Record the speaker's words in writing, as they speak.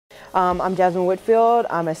I'm Jasmine Whitfield.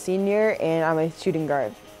 I'm a senior and I'm a shooting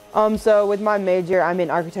guard. So with my major, I'm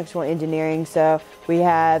in architectural engineering. So we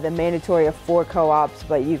have a mandatory of 4 co-ops,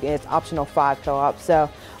 but it's optional 5 co-ops. So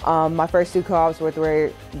my first 2 co-ops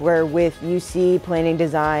were with UC Planning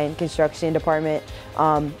Design Construction Department.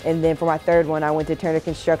 And then for my 3rd one, I went to Turner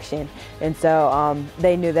Construction. And so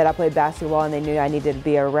they knew that I played basketball and they knew I needed to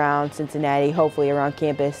be around Cincinnati, hopefully around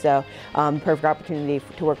campus. So perfect opportunity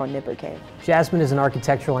to work on Nippert came. Jasmine is an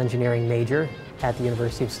architectural engineering major at the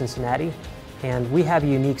University of Cincinnati. And we have a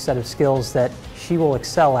unique set of skills that she will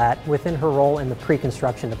excel at within her role in the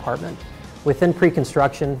pre-construction department. Within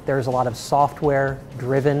pre-construction, there's a lot of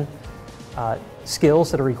software-driven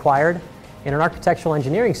skills that are required, and an architectural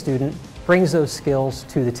engineering student brings those skills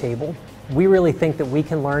to the table. We really think that we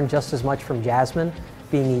can learn just as much from Jasmine,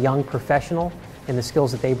 being a young professional, and the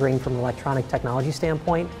skills that they bring from an electronic technology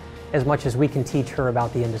standpoint, as much as we can teach her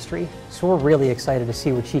about the industry. So we're really excited to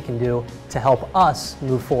see what she can do to help us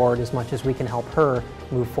move forward as much as we can help her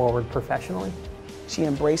move forward professionally. She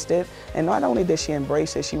embraced it, and not only did she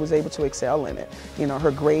embrace it, she was able to excel in it. You know,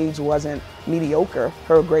 her grades wasn't mediocre.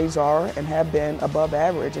 Her grades are and have been above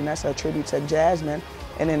average, and that's a tribute to Jasmine.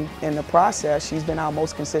 And in the process, she's been our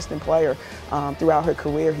most consistent player throughout her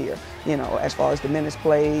career here. You know, as far as the minutes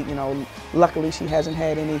played, you know, luckily she hasn't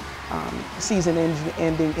had any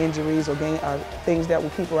season-ending injuries or things that will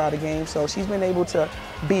keep her out of games. So she's been able to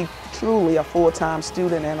be truly a full-time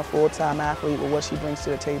student and a full-time athlete with what she brings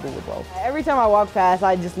to the table with both. Every time I walk past,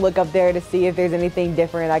 I just look up there to see if there's anything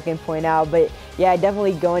different I can point out. But yeah,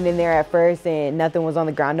 definitely going in there at first and nothing was on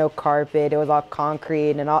the ground, no carpet. It was all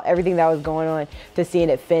concrete and everything that was going on, to seeing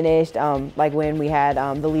it finished, like when we had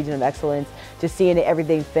the Legion of Excellence, just seeing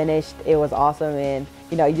everything finished, it was awesome. And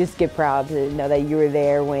you know, you just get proud to know that you were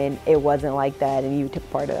there when it wasn't like that and you took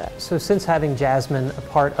part of that. So since having Jasmine a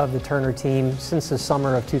part of the Turner team since the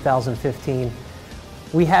summer of 2015,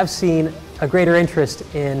 we have seen a greater interest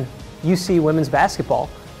in UC women's basketball.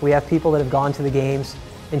 We have people that have gone to the games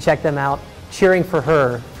and checked them out, cheering for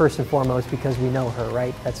her first and foremost because we know her,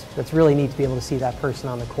 right? That's really neat to be able to see that person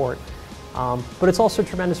on the court. But it's also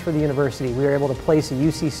tremendous for the university. We were able to place a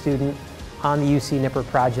UC student on the UC Nippert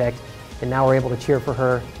project, and now we're able to cheer for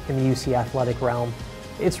her in the UC athletic realm.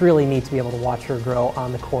 It's really neat to be able to watch her grow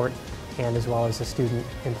on the court and as well as a student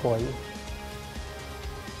employee.